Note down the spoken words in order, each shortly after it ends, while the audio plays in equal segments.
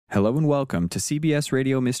Hello and welcome to CBS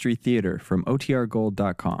Radio Mystery Theater from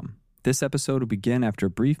OTRGold.com. This episode will begin after a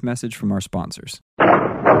brief message from our sponsors. Come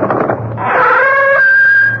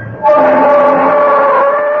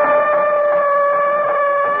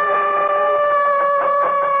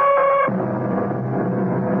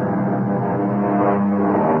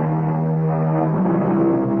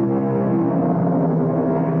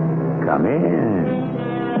in.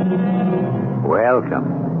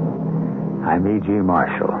 Welcome. I'm E.G.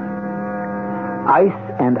 Marshall. Ice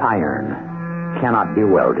and iron cannot be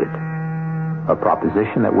welded. A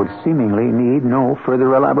proposition that would seemingly need no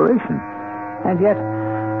further elaboration. And yet,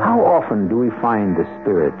 how often do we find the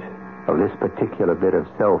spirit of this particular bit of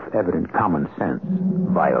self-evident common sense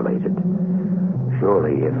violated?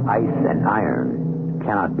 Surely, if ice and iron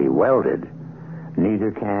cannot be welded, neither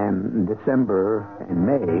can December and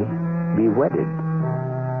May be wedded.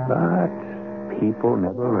 But people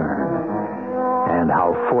never learn. And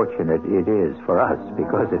how fortunate it is for us,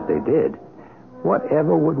 because if they did,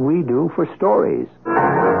 whatever would we do for stories?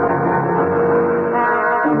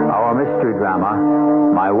 Our mystery drama,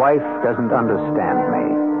 My Wife Doesn't Understand Me,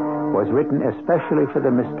 was written especially for the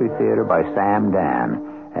Mystery Theater by Sam Dan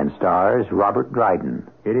and stars Robert Dryden.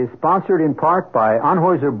 It is sponsored in part by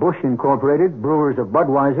Anheuser-Busch Incorporated, Brewers of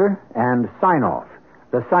Budweiser, and Sine-Off,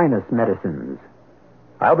 the sinus medicines.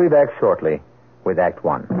 I'll be back shortly with Act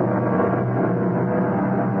One.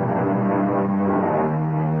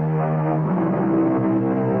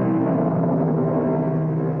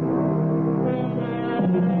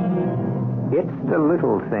 It's the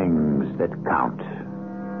little things that count,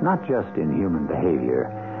 not just in human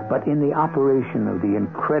behavior, but in the operation of the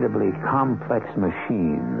incredibly complex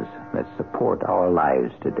machines that support our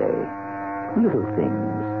lives today. Little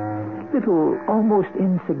things, little, almost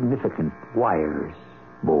insignificant wires,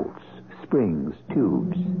 bolts, springs,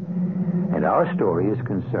 tubes. And our story is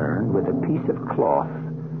concerned with a piece of cloth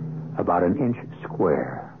about an inch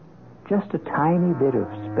square. Just a tiny bit of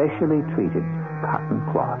specially treated cotton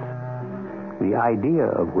cloth, the idea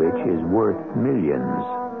of which is worth millions.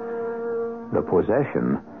 The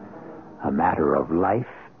possession, a matter of life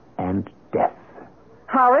and death.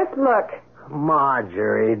 Horace, look.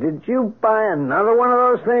 Marjorie, did you buy another one of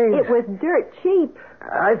those things? It was dirt cheap.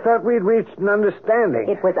 I thought we'd reached an understanding.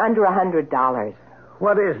 It was under $100.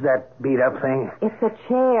 What is that beat-up thing? It's a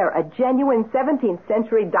chair, a genuine 17th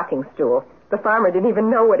century ducking stool. The farmer didn't even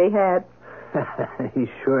know what he had. He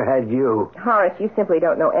sure had you. Horace, you simply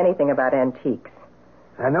don't know anything about antiques.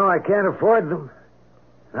 I know I can't afford them.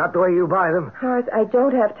 Not the way you buy them. Horace, I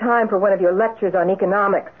don't have time for one of your lectures on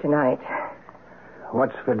economics tonight.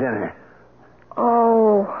 What's for dinner?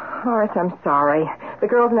 Oh, Horace, I'm sorry. The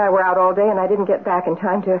girls and I were out all day, and I didn't get back in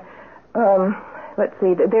time to, let's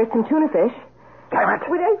see. There's some tuna fish. Damn it.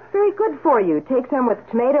 Well, it's very good for you. Take some with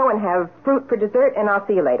tomato and have fruit for dessert, and I'll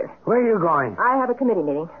see you later. Where are you going? I have a committee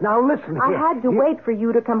meeting. Now, listen here. I had to wait for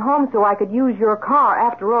you to come home so I could use your car.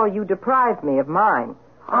 After all, you deprived me of mine.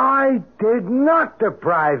 I did not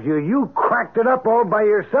deprive you. You cracked it up all by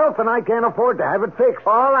yourself, and I can't afford to have it fixed.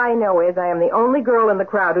 All I know is I am the only girl in the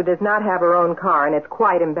crowd who does not have her own car, and it's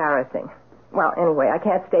quite embarrassing. Well, anyway, I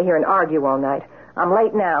can't stay here and argue all night. I'm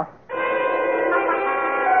late now.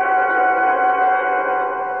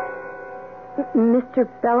 Mr.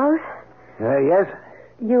 Bellows? Yes?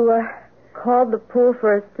 You, called the pool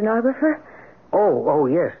for a stenographer? Oh,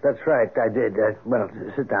 yes, that's right. I did. Well,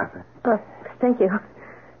 sit down. Thank you.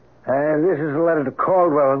 This is a letter to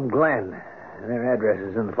Caldwell and Glenn. Their address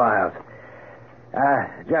is in the files.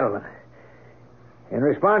 Gentlemen, in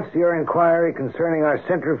response to your inquiry concerning our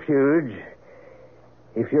centrifuge,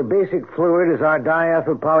 if your basic fluid is our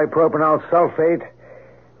diethyl polypropanol sulfate,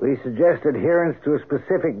 we suggest adherence to a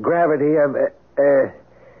specific gravity of... wait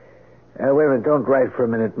a minute, don't write for a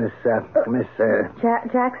minute, Miss Jackson? Miss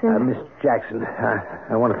Jackson.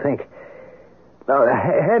 I want to think.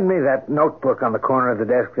 Hand me that notebook on the corner of the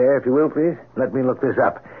desk there, if you will, please. Let me look this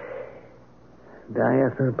up.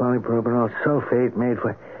 Diethyl polypropanol sulfate made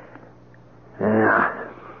for...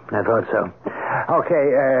 I thought so.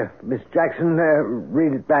 Okay, Miss Jackson,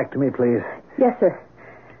 read it back to me, please. Yes, sir.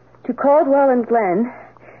 To Caldwell and Glenn,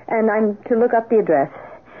 and I'm to look up the address.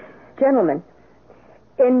 Gentlemen,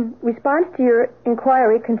 in response to your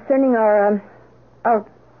inquiry concerning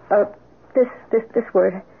this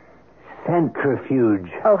word.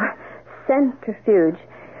 Centrifuge. Oh, centrifuge.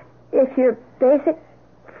 If your basic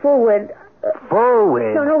fluid...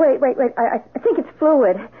 Fluid? No, wait. I think it's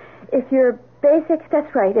fluid. If your basic...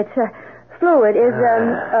 That's right. It's fluid is,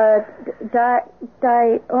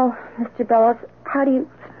 Oh, Mr. Bellows, how do you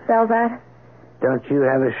spell that? Don't you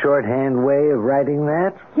have a shorthand way of writing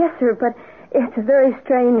that? Yes, sir, but It's a very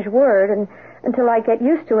strange word, and until I get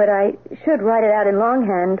used to it, I should write it out in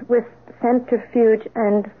longhand with centrifuge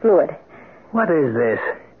and fluid. What is this?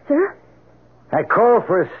 Sir? I called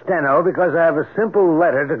for a steno because I have a simple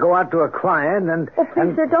letter to go out to a client and... Oh,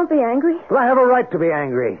 please, sir, don't be angry. Well, I have a right to be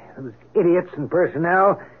angry. Those idiots and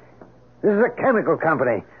personnel. This is a chemical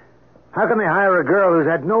company. How can they hire a girl who's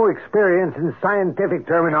had no experience in scientific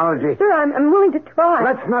terminology? Sir, I'm willing to try.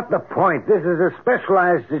 That's not the point. This is a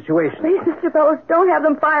specialized situation. Please, Mr. Bellows, don't have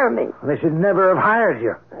them fire me. They should never have hired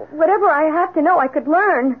you. Whatever I have to know, I could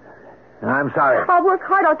learn. I'm sorry. I'll work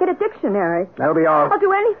hard. I'll get a dictionary. That'll be all. I'll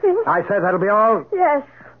do anything. I said that'll be all? Yes,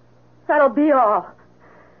 that'll be all.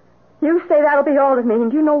 You say that'll be all to me,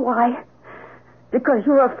 and do you know why? Because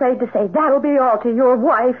you're afraid to say that'll be all to your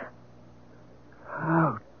wife.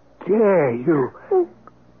 How dare you? Oh,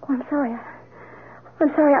 I'm sorry.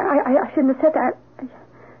 I'm sorry. I shouldn't have said that.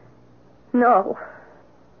 No.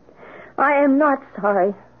 I am not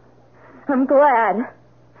sorry. I'm glad.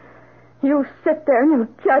 You sit there and you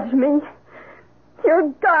judge me. You're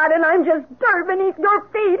God and I'm just dirt beneath your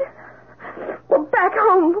feet. Well, back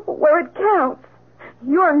home where it counts,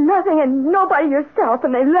 you're nothing and nobody yourself,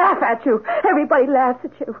 and they laugh at you. Everybody laughs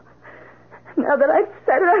at you. Now that I've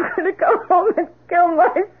said it, I'm going to go home and kill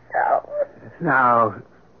myself. Now,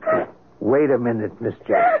 wait a minute, Miss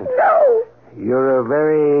Jackson. No. You're a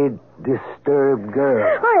very disturbed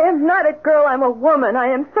girl. I am not a girl. I'm a woman. I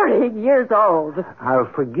am 38 years old. I'll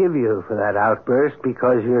forgive you for that outburst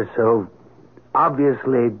because you're so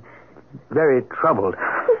obviously very troubled.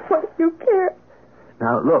 What do you care?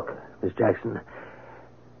 Now, look, Miss Jackson,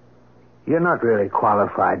 you're not really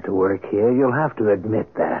qualified to work here. You'll have to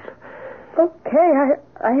admit that. Okay,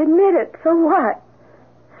 I admit it. So what?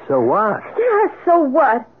 So what? Yes, so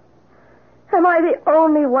what? Am I the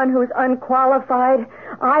only one who's unqualified?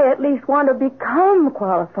 I at least want to become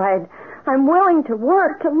qualified. I'm willing to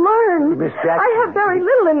work, to learn. Miss Jackson. I have very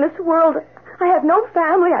little in this world. I have no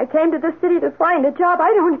family. I came to the city to find a job.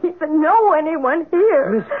 I don't even know anyone here.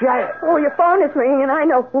 Miss Jackson. Oh, your phone is ringing, and I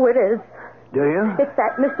know who it is. Do you? It's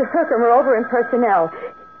that Mr. Herkimer over in personnel.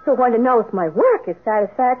 He'll want to know if my work is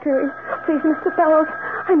satisfactory. Please, Mr. Fellows,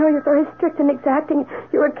 I know you're very strict and exacting.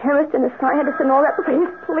 You're a chemist and a scientist and all that, but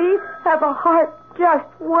please have a heart. Just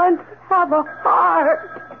once, have a heart.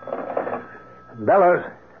 Bellows.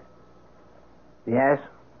 Yes?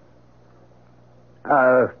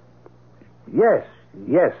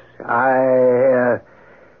 Yes. I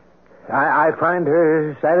find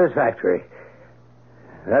her satisfactory.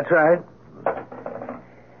 That's right.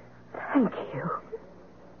 Thank you.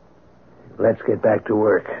 Let's get back to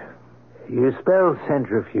work. You spell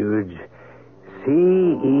centrifuge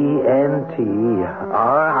CENTRI.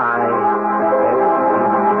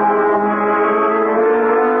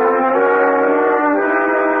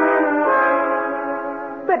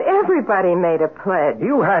 But everybody made a pledge.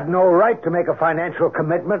 You had no right to make a financial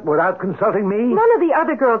commitment without consulting me. None of the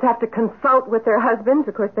other girls have to consult with their husbands.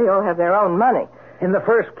 Of course, they all have their own money. In the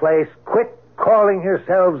first place, quit calling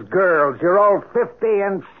yourselves girls. You're all 50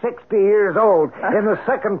 and 60 years old. In the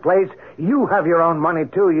second place, you have your own money,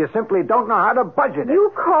 too. You simply don't know how to budget it.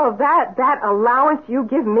 You call that allowance you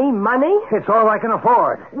give me money? It's all I can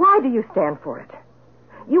afford. Why do you stand for it?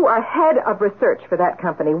 You are head of research for that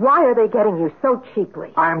company. Why are they getting you so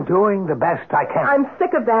cheaply? I'm doing the best I can. I'm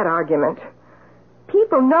sick of that argument.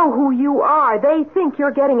 People know who you are. They think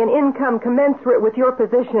you're getting an income commensurate with your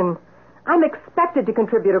position. I'm expected to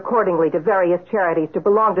contribute accordingly to various charities, to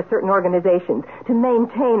belong to certain organizations, to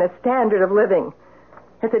maintain a standard of living.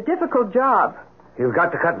 It's a difficult job. You've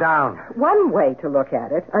got to cut down. One way to look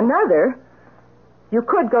at it. Another, you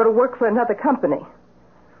could go to work for another company.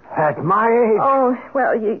 At my age? Oh,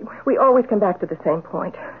 well, we always come back to the same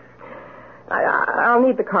point. I'll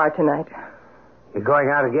need the car tonight. You're going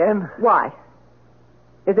out again? Why?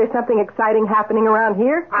 Is there something exciting happening around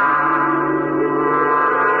here?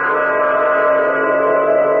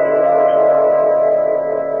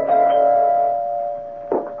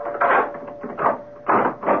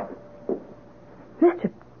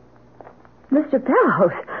 Mr.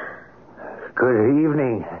 Bellows. Good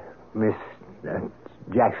evening, Miss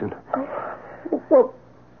Jackson. Well,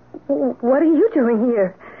 what are you doing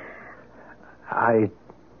here? I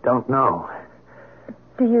don't know.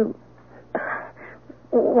 Do you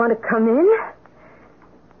want to come in?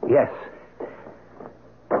 Yes.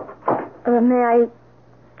 May I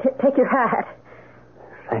take your hat?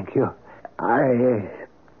 Thank you.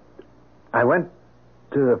 I went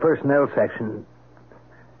to the personnel section.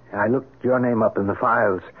 I looked your name up in the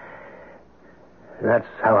files. That's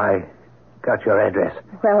how I got your address.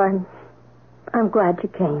 Well, I'm glad you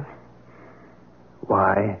came.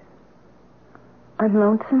 Why? I'm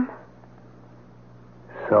lonesome.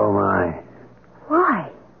 So am I.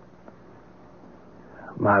 Why?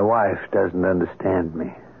 My wife doesn't understand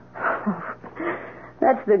me.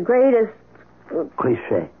 That's the greatest...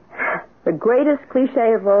 Cliché. The greatest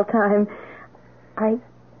cliche of all time. I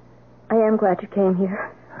am glad you came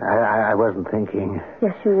here. I wasn't thinking.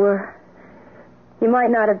 Yes, you were. You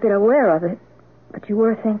might not have been aware of it, but you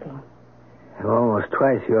were thinking. I'm almost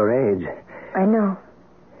twice your age. I know.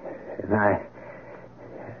 And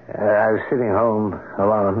I was sitting home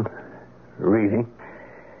alone, reading.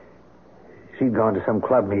 She'd gone to some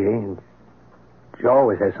club meeting. She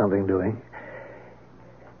always has something doing.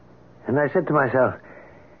 And I said to myself,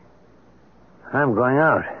 I'm going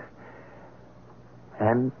out.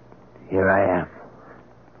 And here I am.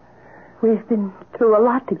 We've been through a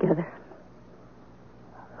lot together.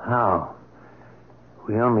 How?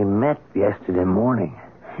 We only met yesterday morning.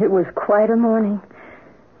 It was quite a morning.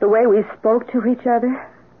 The way we spoke to each other.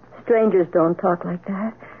 Strangers don't talk like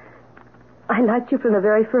that. I liked you from the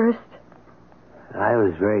very first. I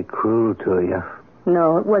was very cruel to you.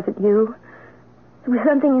 No, it wasn't you. There was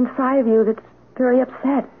something inside of you that's very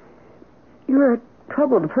upset. You're a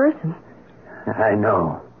troubled person. I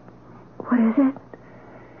know. What is it?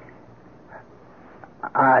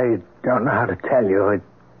 I don't know how to tell you.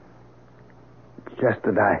 It's just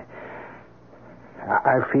that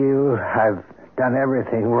I feel I've done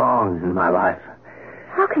everything wrong in my life.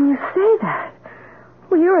 How can you say that?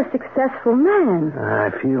 Well, you're a successful man.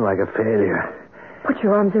 I feel like a failure. Put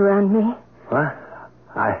your arms around me. What?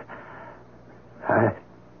 I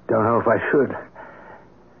don't know if I should.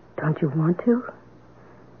 Don't you want to?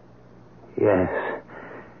 Yes.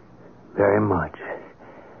 Very much.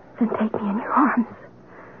 Then take me in your arms.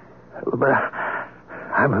 But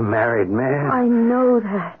I'm a married man. I know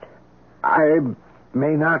that. I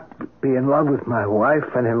may not be in love with my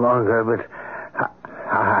wife any longer, but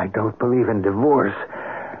I don't believe in divorce.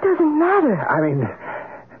 It doesn't matter. I mean,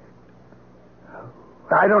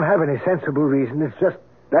 I don't have any sensible reason. It's just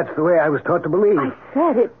that's the way I was taught to believe. I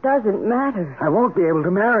said it doesn't matter. I won't be able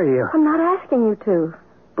to marry you. I'm not asking you to.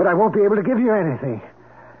 But I won't be able to give you anything.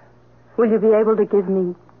 Will you be able to give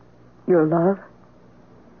me your love?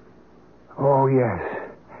 Oh, yes.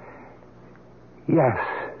 Yes.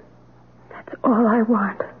 That's all I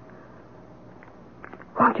want.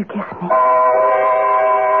 Won't you kiss me?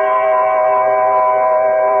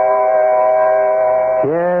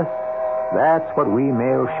 Yes, that's what we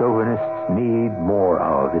male chauvinists need more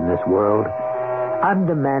of in this world.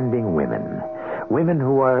 Undemanding women. Women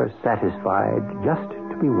who are satisfied just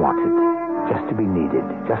to be wanted, just to be needed,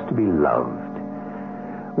 just to be loved.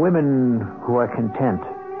 Women who are content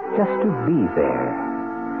just to be there.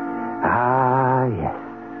 Ah, yes.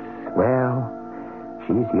 Well,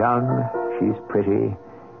 she's young, she's pretty,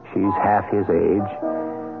 she's half his age,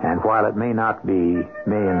 and while it may not be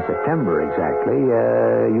May and September exactly,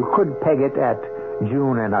 you could peg it at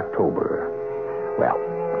June and October. Well,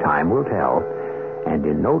 time will tell, and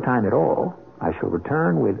in no time at all, I shall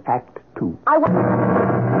return with Act 2.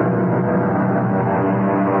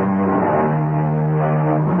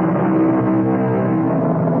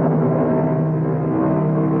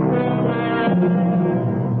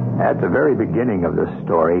 At the very beginning of this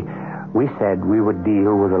story, we said we would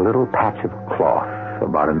deal with a little patch of cloth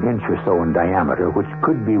about an inch or so in diameter, which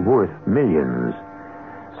could be worth millions.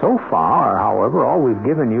 So far, however, all we've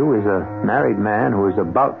given you is a married man who is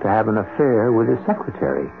about to have an affair with his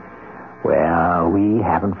secretary. Well, we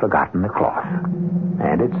haven't forgotten the cloth.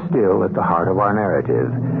 And it's still at the heart of our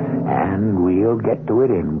narrative. And we'll get to it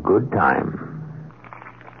in good time.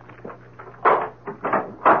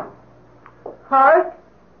 Horace?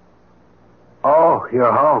 Oh,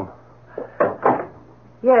 you're home.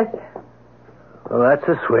 Yes. Well, that's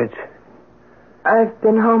a switch. I've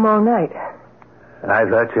been home all night. I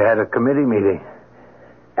thought you had a committee meeting.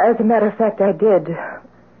 As a matter of fact, I did.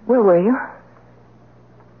 Where were you?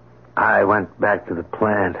 I went back to the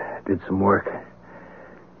plant, did some work.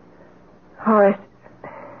 Horace,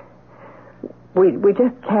 we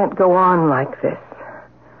just can't go on like this.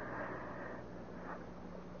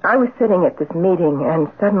 I was sitting at this meeting, and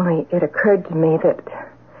suddenly it occurred to me that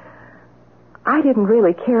I didn't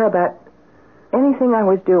really care about anything I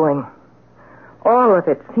was doing. All of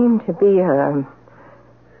it seemed to be a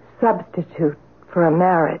substitute for a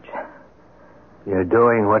marriage. You're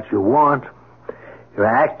doing what you want. You're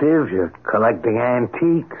active. You're collecting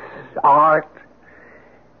antiques, art.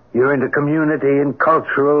 You're into community and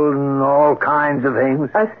cultural and all kinds of things.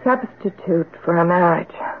 A substitute for a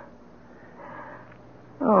marriage.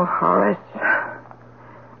 Oh, Horace.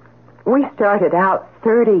 We started out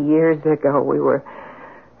 30 years ago. We were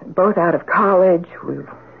Both out of college.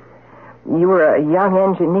 You were a young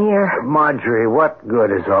engineer. Marjorie, what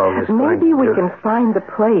good is all this going to Maybe we do? can find the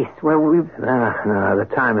place where we... No, the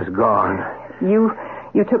time is gone. You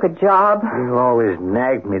took a job. You always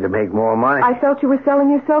nagged me to make more money. I felt you were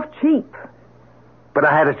selling yourself cheap. But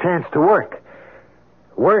I had a chance to work.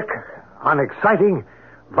 Work on exciting,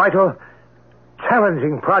 vital,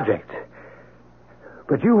 challenging projects.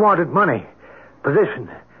 But you wanted money, position,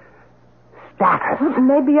 status.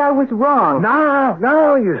 Maybe I was wrong.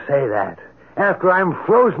 No, you say that. After I'm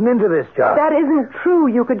frozen into this job. That isn't true.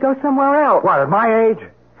 You could go somewhere else. What, at my age?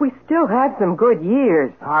 We still had some good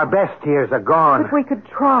years. Our best years are gone. But we could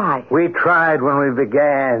try. We tried when we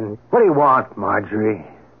began. What do you want, Marjorie?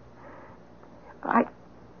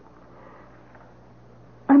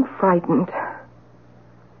 I'm frightened.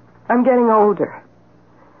 I'm getting older.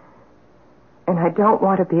 And I don't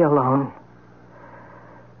want to be alone.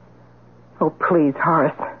 Oh, please,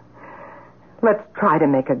 Horace. Let's try to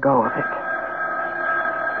make a go of it.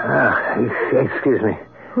 Excuse me.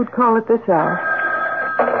 Who'd call at this hour?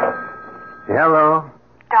 Hello?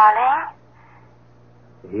 Darling,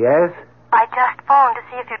 Yes? I just phoned to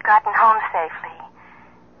see if you'd gotten home safely.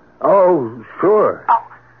 Oh, sure. Oh,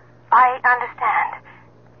 I understand.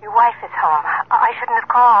 Your wife is home. I shouldn't have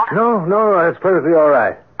called. No, that's perfectly all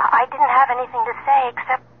right. I didn't have anything to say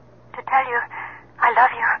except to tell you I love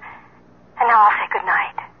you. And now I'll say good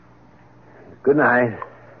night. Good night.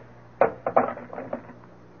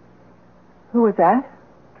 Who was that?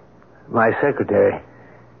 My secretary.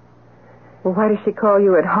 Well, why does she call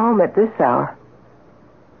you at home at this hour?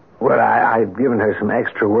 Well, I'd given her some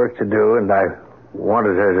extra work to do, and I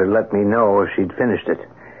wanted her to let me know if she'd finished it.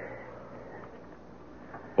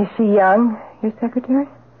 Is she young, your secretary?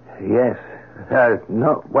 Yes.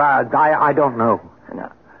 No. Well, I don't know.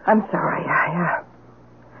 No. I'm sorry. I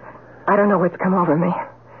don't know what's come over me.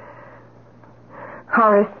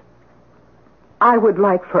 Horace, I would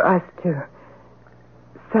like for us to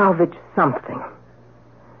salvage something.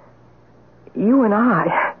 You and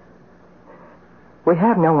I. We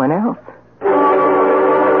have no one else.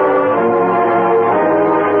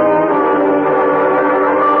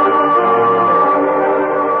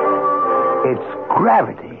 It's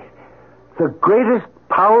gravity. The greatest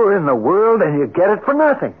power in the world, and you get it for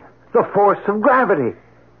nothing. The force of gravity.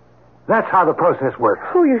 That's how the process works.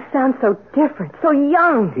 Oh, you sound so different, so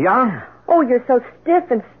young. Young? Oh, you're so stiff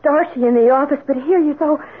and starchy in the office, but here you're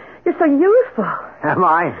so youthful. Am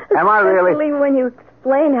I? Am I really? Especially when you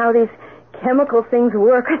explain how these chemical things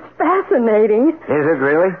work. It's fascinating. Is it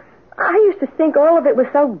really? I used to think all of it was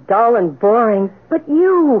so dull and boring, but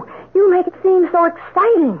you make it seem so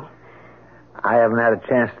exciting. I haven't had a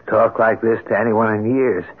chance to talk like this to anyone in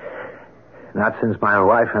years. Not since my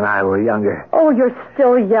wife and I were younger. Oh, you're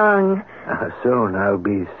still young. Soon I'll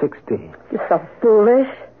be 60. You're so foolish.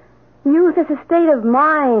 Youth is a state of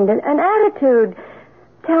mind, an attitude.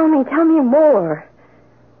 Tell me more.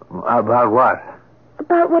 About what?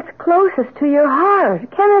 About what's closest to your heart,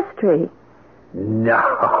 chemistry. No,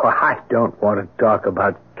 I don't want to talk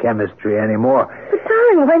about chemistry anymore. But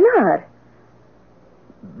darling, why not?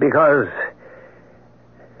 Because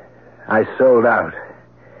I sold out.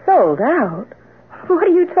 Sold out? What are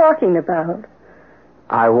you talking about?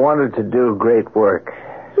 I wanted to do great work.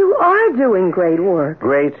 You are doing great work.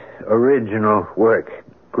 Great original work.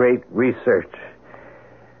 Great research.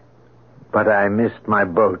 But I missed my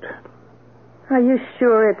boat. Are you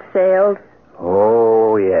sure it sailed?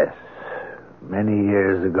 Oh, yes. Many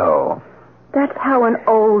years ago. That's how an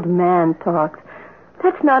old man talks.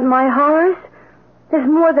 That's not my Horace. There's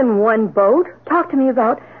more than one boat. Talk to me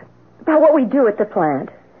about what we do at the plant.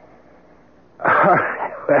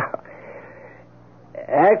 Well,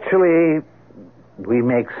 actually, we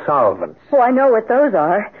make solvents. Oh, I know what those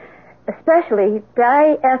are. Especially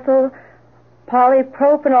diethyl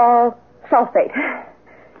polypropanol sulfate.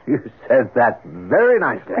 You said that very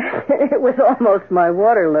nicely. It was almost my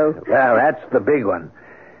Waterloo. Well, that's the big one.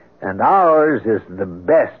 And ours is the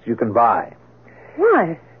best you can buy.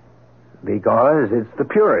 Why? Because it's the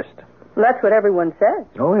purest. That's what everyone says.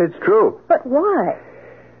 Oh, it's true. But why?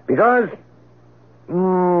 Because...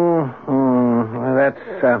 that's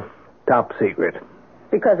top secret.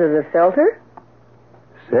 Because of the filter?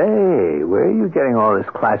 Say, where are you getting all this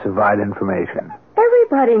classified information?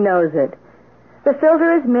 Everybody knows it. The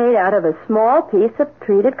filter is made out of a small piece of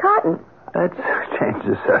treated cotton. Let's change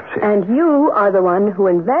the subject. And you are the one who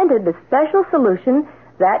invented the special solution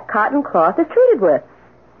that cotton cloth is treated with.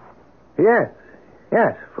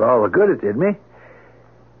 Yes, for all the good it did me.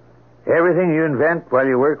 Everything you invent while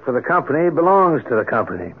you work for the company belongs to the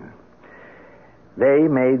company. They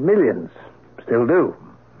made millions, still do.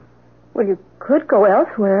 Well, you could go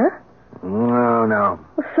elsewhere. No.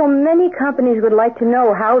 Well, so many companies would like to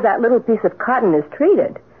know how that little piece of cotton is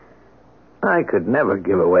treated. I could never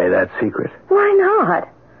give away that secret. Why not?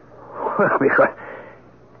 Well, because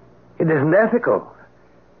it isn't ethical.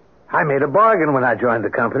 I made a bargain when I joined the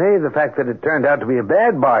company. The fact that it turned out to be a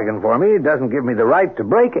bad bargain for me doesn't give me the right to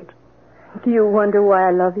break it. Do you wonder why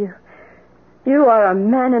I love you? You are a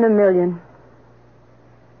man in a million.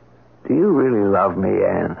 Do you really love me,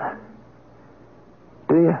 Anne?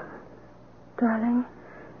 Do you? Darling,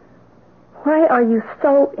 why are you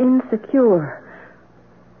so insecure?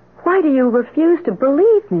 Why do you refuse to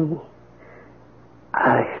believe me?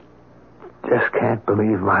 I just can't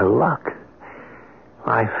believe my luck.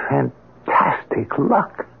 My fantastic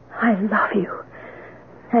luck. I love you.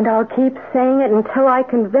 And I'll keep saying it until I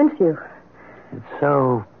convince you. It's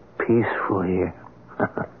so peaceful here.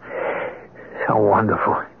 So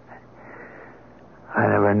wonderful. I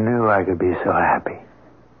never knew I could be so happy.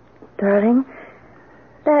 Darling,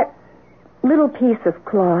 that little piece of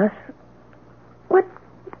cloth, what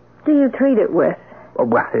do you treat it with? Oh,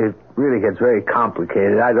 well, it really gets very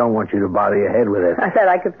complicated. I don't want you to bother your head with it. I said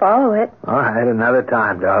I could follow it. All right, another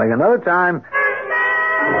time, darling. Another time.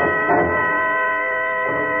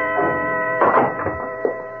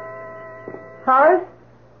 Horace?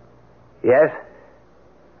 Yes?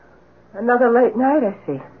 Another late night, I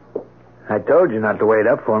see. I told you not to wait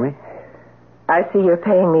up for me. I see you're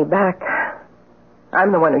paying me back.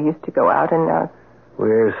 I'm the one who used to go out, and now...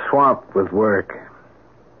 We're swamped with work.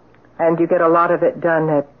 And you get a lot of it done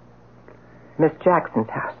at Miss Jackson's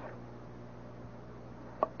house.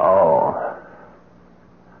 Oh.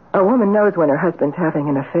 A woman knows when her husband's having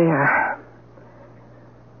an affair.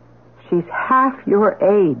 She's half your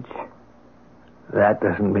age. That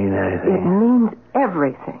doesn't mean It anything. means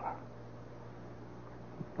everything.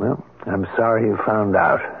 Well, I'm sorry you found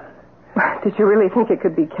out. Did you really think it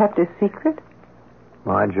could be kept a secret?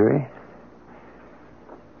 Marjorie,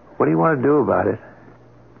 what do you want to do about it?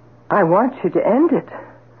 I want you to end it.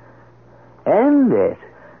 End it?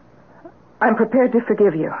 I'm prepared to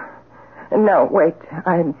forgive you. No, wait.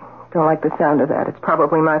 I don't like the sound of that. It's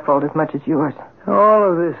probably my fault as much as yours. All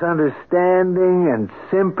of this understanding and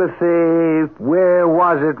sympathy, where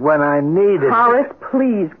was it when I needed it? Horace,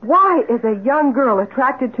 please. Why is a young girl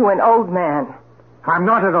attracted to an old man? I'm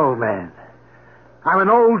not an old man. I'm an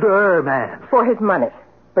older man. For his money.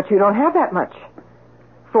 But you don't have that much.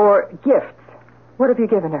 For gifts. What have you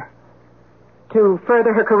given her? To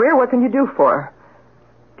further her career, what can you do for her?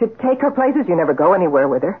 To take her places, you never go anywhere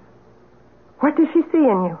with her. What does she see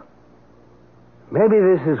in you? Maybe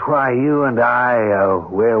this is why you and I are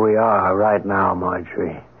where we are right now,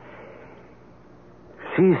 Marjorie.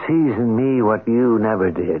 She sees in me what you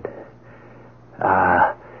never did.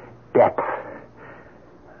 Depth.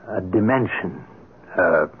 A dimension.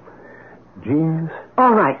 Genius.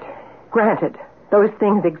 All right. Granted. Those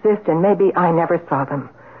things exist, and maybe I never saw them.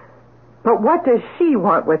 But what does she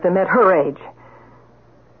want with them at her age?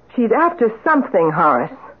 She's after something,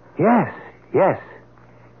 Horace. Yes.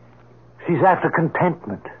 She's after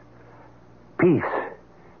contentment, peace,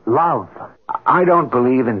 love. I don't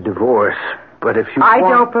believe in divorce, but if you I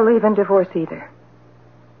don't believe in divorce either.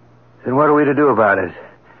 Then what are we to do about it?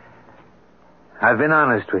 I've been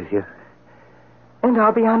honest with you. And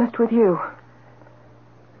I'll be honest with you.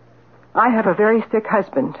 I have a very sick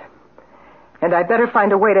husband, and I'd better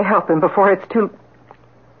find a way to help him before it's too...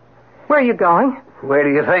 Where are you going? Where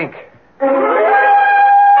do you think?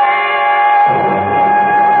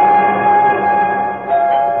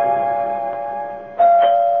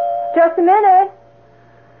 Just a minute.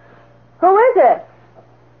 Who is it?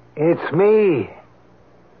 It's me.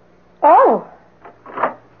 Oh.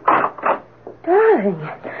 Darling.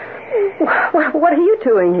 What are you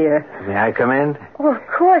doing here? May I come in? Oh, of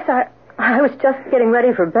course. I was just getting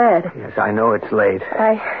ready for bed. Yes, I know it's late.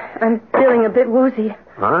 I'm feeling a bit woozy.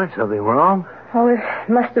 All right, something wrong? Oh, it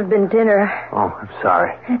must have been dinner. Oh, I'm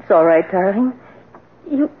sorry. It's all right, darling.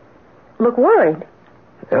 You look worried.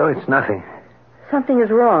 Oh, it's nothing. Something is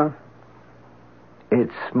wrong.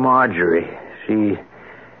 It's Marjorie. She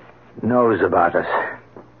knows about us.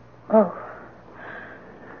 Oh.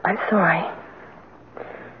 I'm sorry.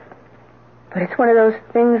 But it's one of those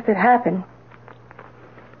things that happen.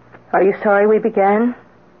 Are you sorry we began?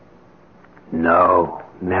 No,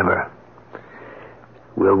 never.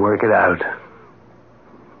 We'll work it out.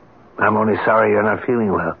 I'm only sorry you're not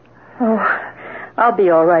feeling well. Oh, I'll be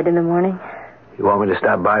all right in the morning. You want me to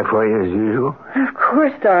stop by for you as usual? Of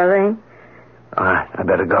course, darling. All right, I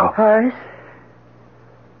better go. Horace,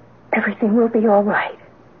 everything will be all right.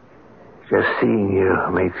 Just seeing you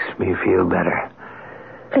makes me feel better.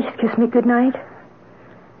 Please kiss me goodnight.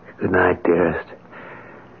 Good night, dearest.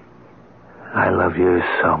 I love you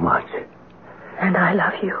so much. And I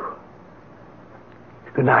love you.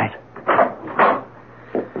 Good night.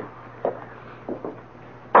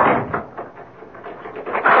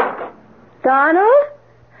 Donald?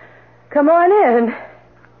 Come on in.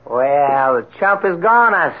 Well, the chump is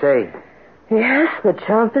gone, I see. Yes, the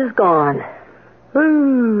chump is gone.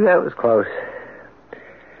 Ooh, that was close.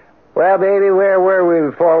 Well, baby, where were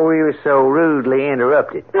we before we were so rudely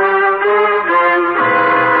interrupted?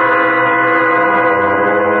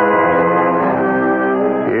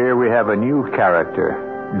 Here we have a new character,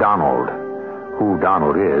 Donald. Who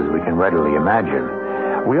Donald is, we can readily imagine.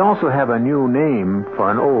 We also have a new name for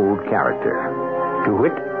an old character. To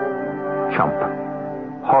wit, Chump.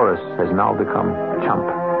 Horace has now become Chump.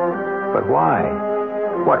 But why?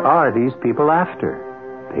 What are these people after?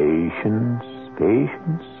 Patience,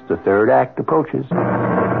 patience. The third act approaches.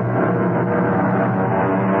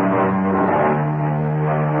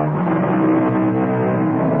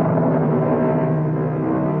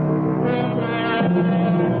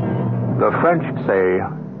 The French say,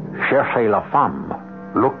 cherchez la femme,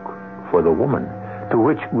 look for the woman, to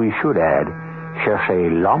which we should add,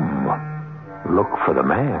 cherchez l'homme, look for the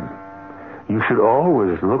man. You should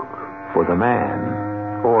always look for the man,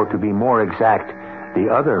 or to be more exact, the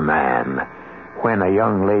other man, when a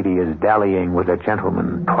young lady is dallying with a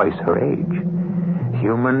gentleman twice her age.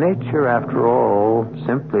 Human nature, after all,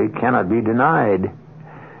 simply cannot be denied.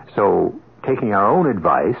 So, taking our own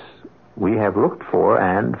advice, we have looked for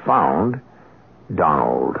and found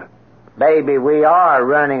Donald. Baby, we are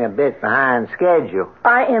running a bit behind schedule.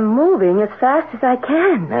 I am moving as fast as I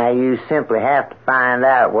can. Now, you simply have to find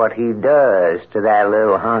out what he does to that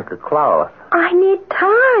little hunk of cloth. I need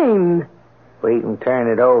time. We can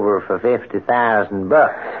turn it over for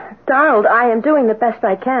 $50,000. Donald, I am doing the best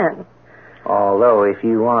I can. Although, if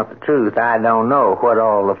you want the truth, I don't know what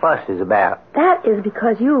all the fuss is about. That is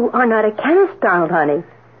because you are not a chemist, Donald, honey.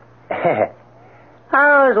 I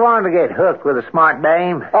always wanted to get hooked with a smart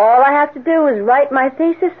dame. All I have to do is write my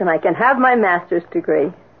thesis, and I can have my master's degree.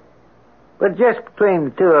 But just between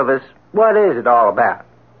the two of us, what is it all about?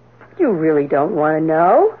 You really don't want to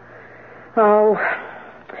know? Oh,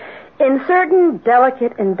 in certain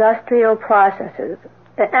delicate industrial processes,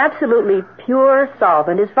 an absolutely pure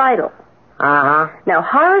solvent is vital. Uh-huh. Now,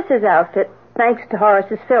 Horace's outfit, thanks to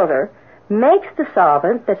Horace's filter, makes the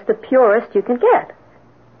solvent that's the purest you can get.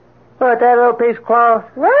 What, that little piece of cloth?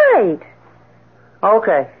 Right.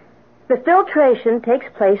 Okay. The filtration takes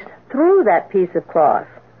place through that piece of cloth.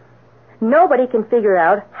 Nobody can figure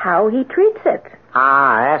out how he treats it.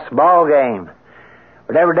 Ah, that's the ball game.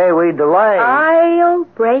 But every day we delay... I'll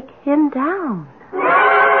break him down.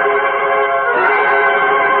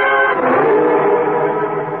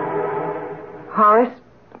 Horace,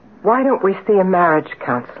 why don't we see a marriage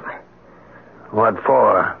counselor? What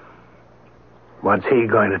for? What's he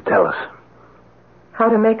going to tell us? How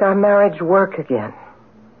to make our marriage work again.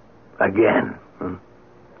 Again?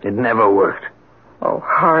 It never worked. Oh,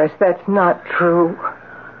 Horace, that's not true.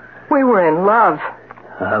 We were in love.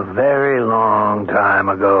 A very long time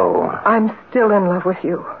ago. I'm still in love with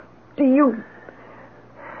you. Do you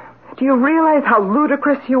realize how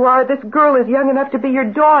ludicrous you are? This girl is young enough to be your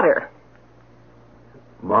daughter.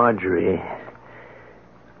 Marjorie,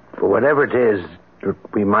 for whatever it is that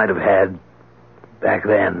we might have had back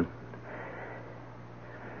then,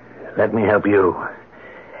 let me help you.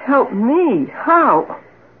 Help me? How?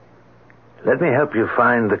 Let me help you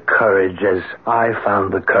find the courage as I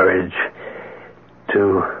found the courage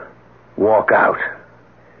to walk out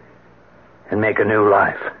and make a new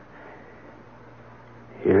life.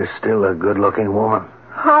 You're still a good-looking woman.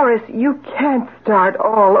 Horace, you can't start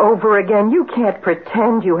all over again. You can't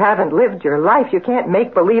pretend you haven't lived your life. You can't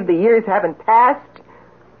make believe the years haven't passed.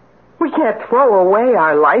 We can't throw away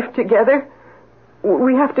our life together.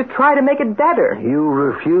 We have to try to make it better. You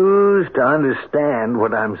refuse to understand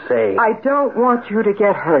what I'm saying. I don't want you to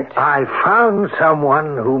get hurt. I found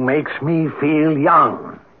someone who makes me feel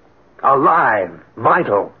young, alive,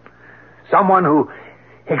 vital. Someone who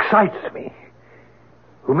excites me,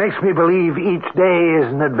 who makes me believe each day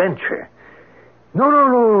is an adventure.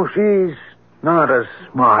 No, she's not a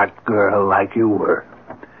smart girl like you were.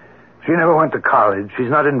 She never went to college. She's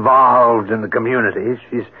not involved in the community.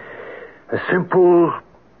 She's a simple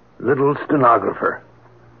little stenographer.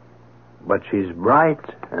 But she's bright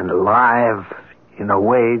and alive in a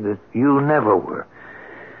way that you never were.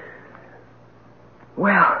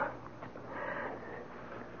 Well,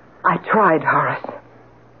 I tried, Horace.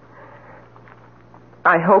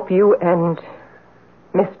 I hope you and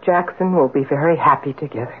Miss Jackson will be very happy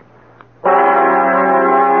together.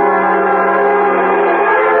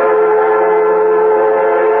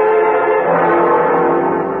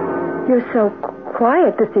 You're so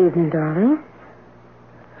quiet this evening, darling.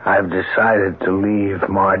 I've decided to leave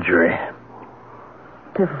Marjorie.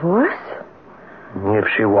 Divorce? If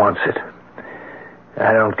she wants it.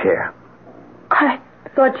 I don't care. I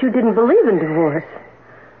thought you didn't believe in divorce.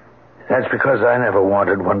 That's because I never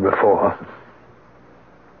wanted one before.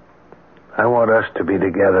 I want us to be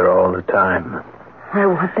together all the time. I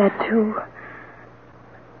want that, too.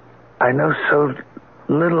 I know so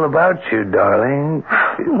little about you, darling.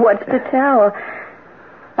 What's to tell?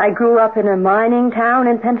 I grew up in a mining town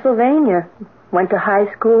in Pennsylvania. Went to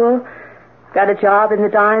high school. Got a job in the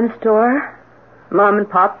dime store. Mom and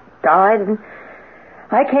Pop died, and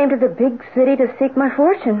I came to the big city to seek my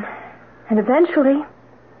fortune. And eventually,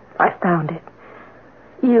 I found it.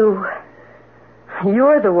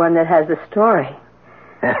 You're the one that has the story.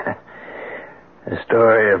 A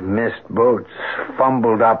story of missed boats,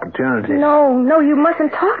 fumbled opportunities. No, you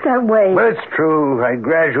mustn't talk that way. But it's true. I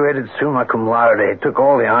graduated summa cum laude, took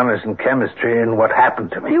all the honors in chemistry, and what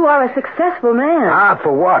happened to me? You are a successful man. Ah,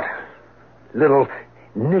 for what? Little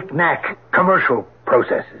knick-knack commercial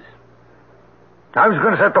processes. I was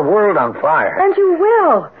going to set the world on fire. And you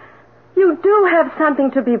will. You do have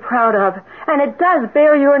something to be proud of, and it does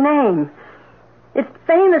bear your name. It's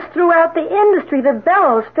famous throughout the industry, the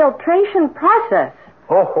Bellows filtration process.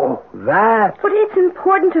 Oh, that. But it's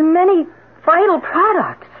important to many vital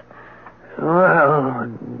products.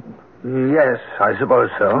 Well, yes, I suppose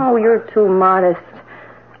so. Oh, you're too modest.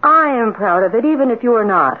 I am proud of it, even if you're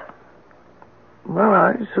not. Well,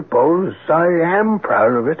 I suppose I am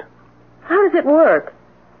proud of it. How does it work?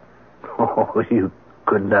 Oh, you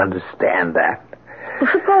couldn't understand that.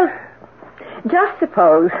 Well, just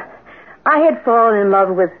suppose I had fallen in love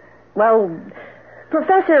with,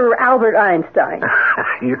 Professor Albert Einstein.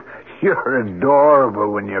 You're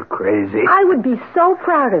adorable when you're crazy. I would be so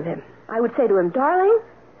proud of him. I would say to him, darling,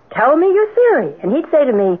 tell me your theory. And he'd say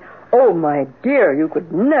to me, oh, my dear, you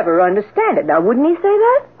could never understand it. Now, wouldn't he say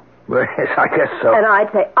that? Well, yes, I guess so. And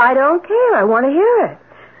I'd say, I don't care. I want to hear it.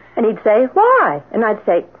 And he'd say, why? And I'd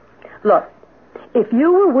say, look, if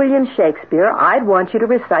you were William Shakespeare, I'd want you to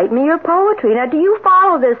recite me your poetry. Now, do you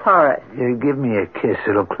follow this, Horace? You give me a kiss.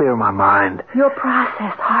 It'll clear my mind. Your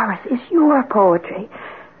process, Horace, is your poetry.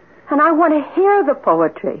 And I want to hear the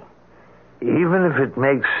poetry. Even if it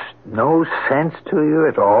makes no sense to you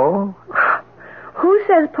at all? Who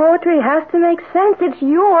says poetry has to make sense? It's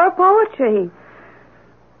your poetry.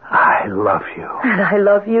 I love you. And I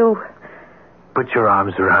love you. Put your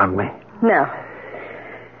arms around me. Now,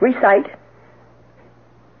 recite.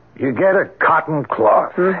 You get a cotton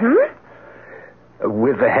cloth. Mm-hmm.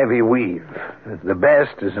 With a heavy weave. The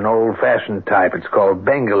best is an old-fashioned type. It's called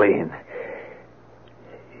bengaline.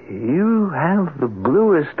 You have the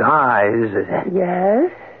bluest eyes.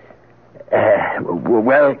 Yes?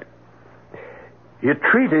 Well, you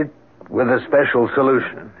treat it with a special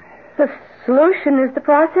solution. The solution is the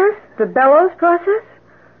process? The Bellows process?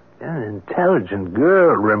 An intelligent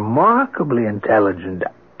girl, remarkably intelligent.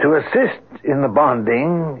 To assist in the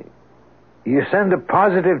bonding, you send a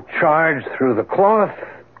positive charge through the cloth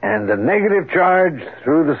and a negative charge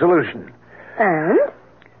through the solution. And?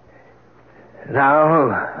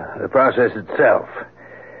 Now, the process itself.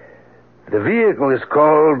 The vehicle is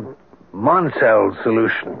called Monsell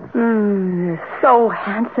solution. So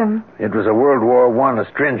handsome. It was a World War I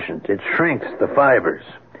astringent. It shrinks the fibers.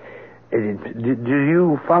 Do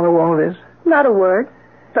you follow all this? Not a word,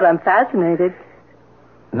 but I'm fascinated.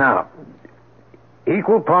 Now,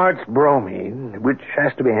 equal parts bromine, which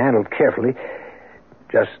has to be handled carefully,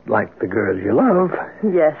 just like the girl you love.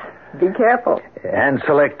 Yes, be careful. And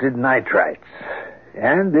selected nitrites.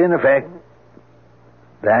 And, in effect,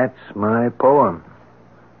 that's my poem.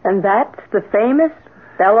 And that's the famous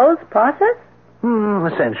Bellows process?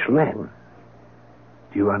 Essentially.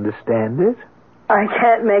 Do you understand it? I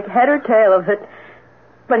can't make head or tail of it,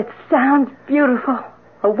 but it sounds beautiful.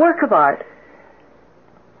 A work of art.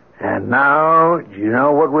 And now, do you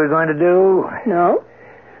know what we're going to do? No?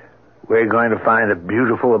 We're going to find a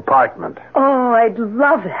beautiful apartment. Oh, I'd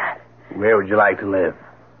love that. Where would you like to live?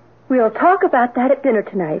 We'll talk about that at dinner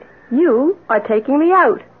tonight. You are taking me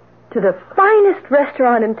out to the finest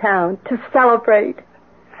restaurant in town to celebrate.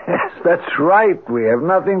 Yes, that's right. We have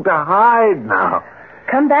nothing to hide now.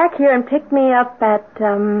 Come back here and pick me up at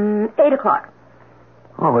 8 o'clock.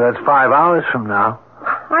 Oh, well, that's 5 hours from now.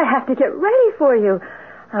 I have to get ready for you.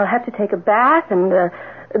 I'll have to take a bath and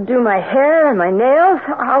do my hair and my nails.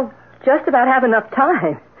 I'll just about have enough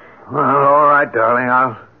time. Well, all right, darling.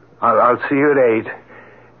 I'll see you at 8.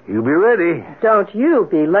 You be ready. Don't you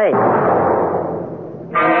be late.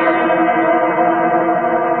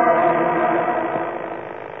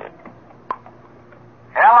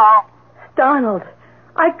 Hello? Donald,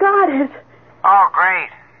 I got it. Oh, great.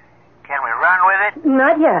 Can we run with it?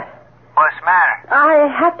 Not yet. What's the matter? I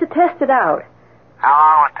have to test it out. How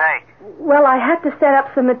long will it take? Well, I have to set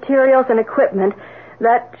up some materials and equipment.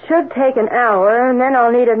 That should take an hour, and then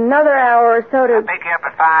I'll need another hour or so to... I'll pick you up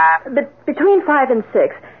at 5. Between 5 and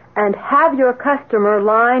 6. And have your customer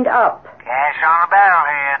lined up. Cash on the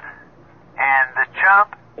barrelhead. And the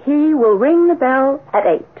chump? He will ring the bell at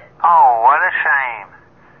 8. Oh, what a shame.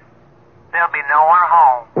 There'll be no one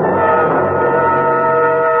home.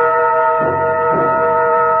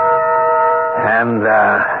 And,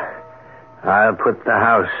 I'll put the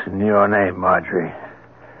house in your name, Marjorie.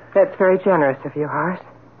 That's very generous of you, Horace.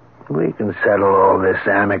 We can settle all this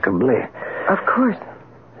amicably. Of course.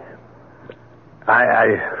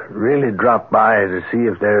 I really dropped by to see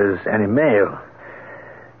if there is any mail.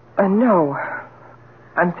 No.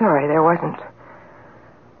 I'm sorry, there wasn't.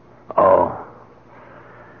 Oh.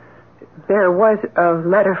 There was a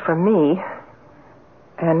letter from me,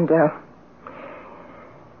 and,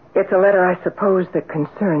 it's a letter, I suppose, that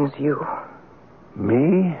concerns you.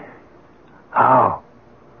 Me? How?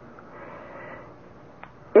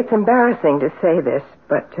 It's embarrassing to say this,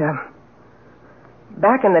 but,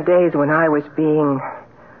 back in the days when I was being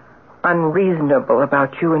unreasonable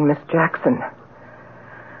about you and Miss Jackson,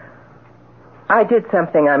 I did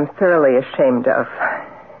something I'm thoroughly ashamed of,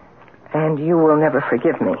 and you will never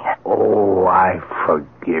forgive me. Oh, I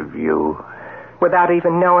forgive you. Without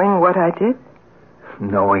even knowing what I did?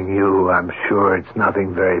 Knowing you, I'm sure it's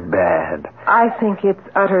nothing very bad. I think it's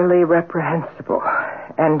utterly reprehensible,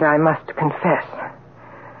 and I must confess.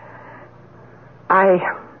 I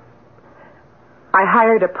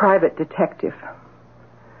hired a private detective.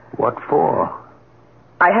 What for?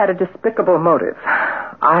 I had a despicable motive.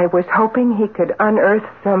 I was hoping he could unearth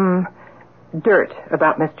some dirt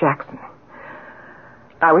about Miss Jackson.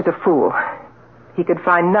 I was a fool. He could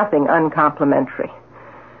find nothing uncomplimentary.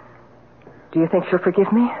 Do you think she'll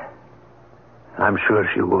forgive me? I'm sure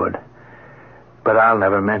she would. But I'll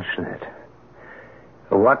never mention it.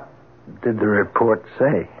 What did the report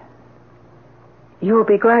say? You will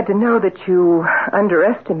be glad to know that you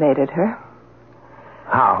underestimated her.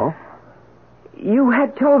 How? You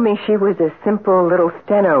had told me she was a simple little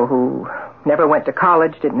steno who never went to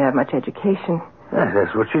college, didn't have much education. Yes,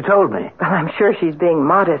 that's what she told me. Well, I'm sure she's being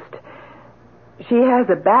modest. She has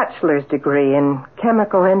a bachelor's degree in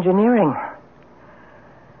chemical engineering.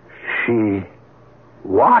 She...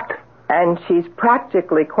 what? And she's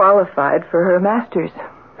practically qualified for her master's.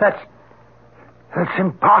 That's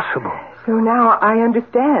impossible. So now I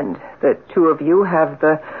understand that two of you have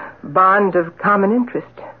the bond of common interest.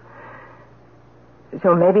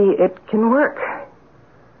 So maybe it can work.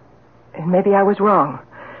 And maybe I was wrong.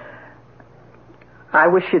 I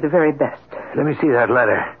wish you the very best. Let me see that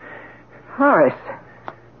letter. Horace.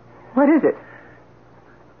 What is it?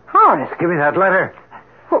 Horace. Give me that letter.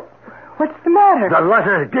 What's the matter? The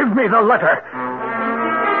letter. Give me the letter.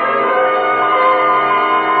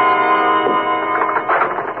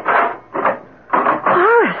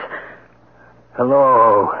 Horace.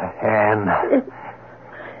 Hello, Anne.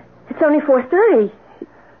 It's only 4:30.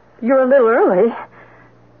 You're a little early.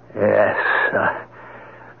 Yes.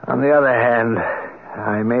 On the other hand,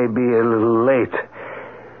 I may be a little late.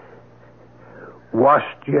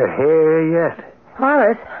 Washed your hair yet?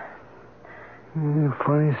 Horace.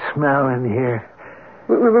 Funny smell in here.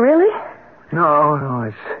 Really? No,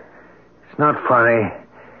 it's not funny.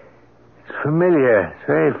 It's familiar. It's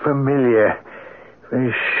very familiar.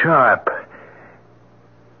 Very sharp.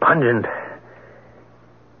 Pungent.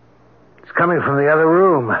 It's coming from the other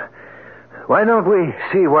room. Why don't we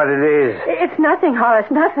see what it is? It's nothing, Horace,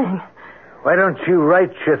 nothing. Why don't you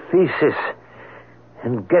write your thesis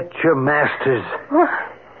and get your master's?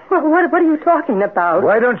 What are you talking about?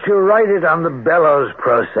 Why don't you write it on the bellows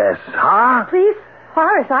process, huh? Please,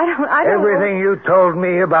 Horace, I don't... Everything you told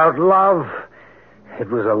me about love, it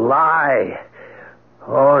was a lie.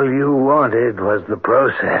 All you wanted was the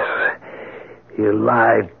process. You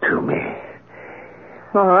lied to me.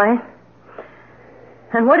 All right.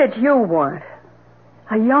 And what did you want?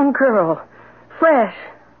 A young girl, fresh,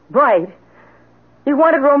 bright. You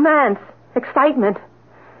wanted romance, excitement.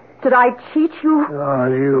 Did I cheat you? All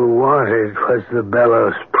you wanted was the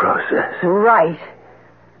bellows process. Right.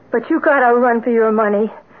 But you gotta run for your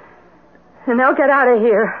money. And now get out of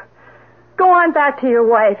here. Go on back to your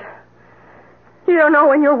wife. You don't know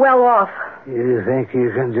when you're well off. You think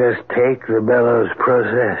you can just take the bellows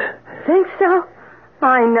process? Think so?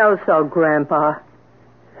 I know so, Grandpa.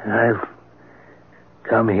 I've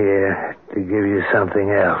come here to give you something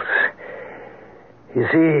else. You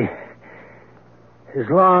see, as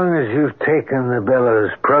long as you've taken the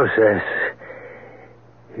bellows process,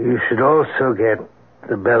 you should also get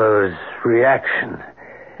the bellows reaction.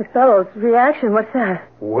 The bellows reaction? What's that?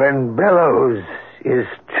 When bellows is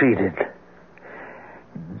treated,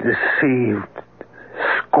 deceived,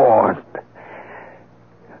 scorned,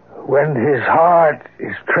 when his heart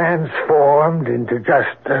is transformed into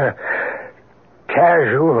just a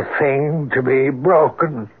casual thing to be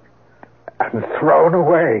broken and thrown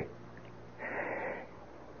away,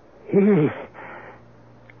 he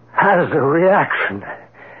has a reaction.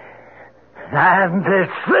 And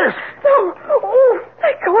it's this. Oh,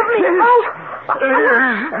 let go of me. This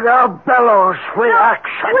is the bellows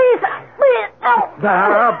reaction. Please, no.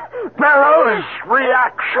 The bellows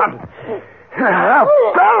reaction. The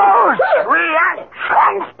bellows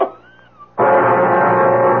reaction.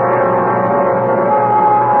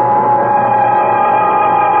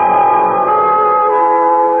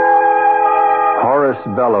 Horace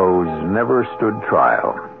Bellows never stood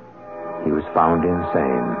trial. He was found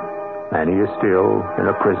insane, and he is still in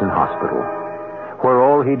a prison hospital, where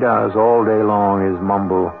all he does all day long is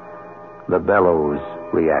mumble, the bellows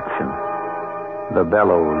reaction. The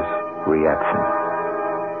bellows reaction.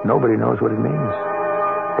 Nobody knows what it means,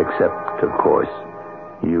 except, of course,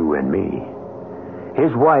 you and me.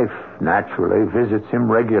 His wife, naturally, visits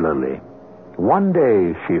him regularly. One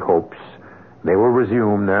day, she hopes, they will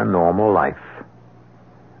resume their normal life.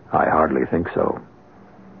 I hardly think so.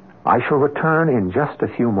 I shall return in just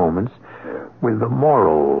a few moments with the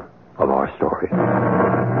moral of our story.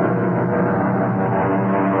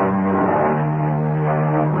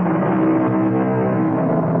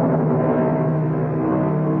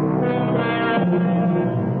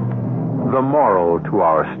 The moral to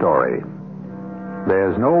our story.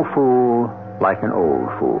 There's no fool like an old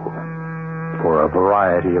fool, for a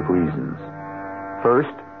variety of reasons.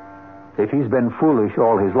 First, if he's been foolish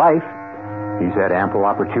all his life, he's had ample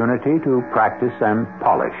opportunity to practice and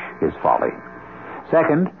polish his folly.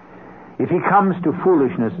 Second, if he comes to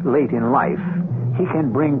foolishness late in life, he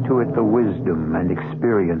can bring to it the wisdom and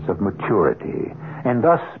experience of maturity, and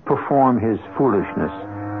thus perform his foolishness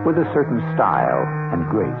with a certain style and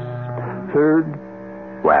grace. Third,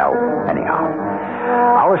 well, anyhow,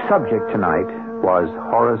 our subject tonight was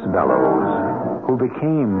Horace Bellows, who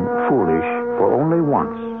became foolish for only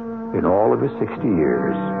once in all of his 60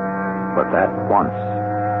 years. But that once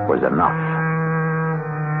was enough.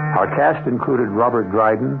 Our cast included Robert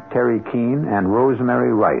Dryden, Terry Keane, and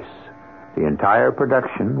Rosemary Rice. The entire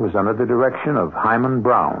production was under the direction of Hyman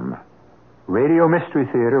Brown. Radio Mystery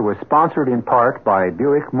Theater was sponsored in part by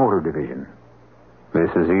Buick Motor Division. This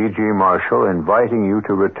is E.G. Marshall inviting you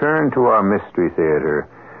to return to our Mystery Theater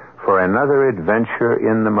for another adventure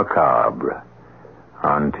in the macabre.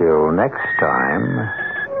 Until next time,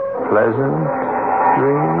 pleasant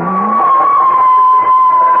dreams.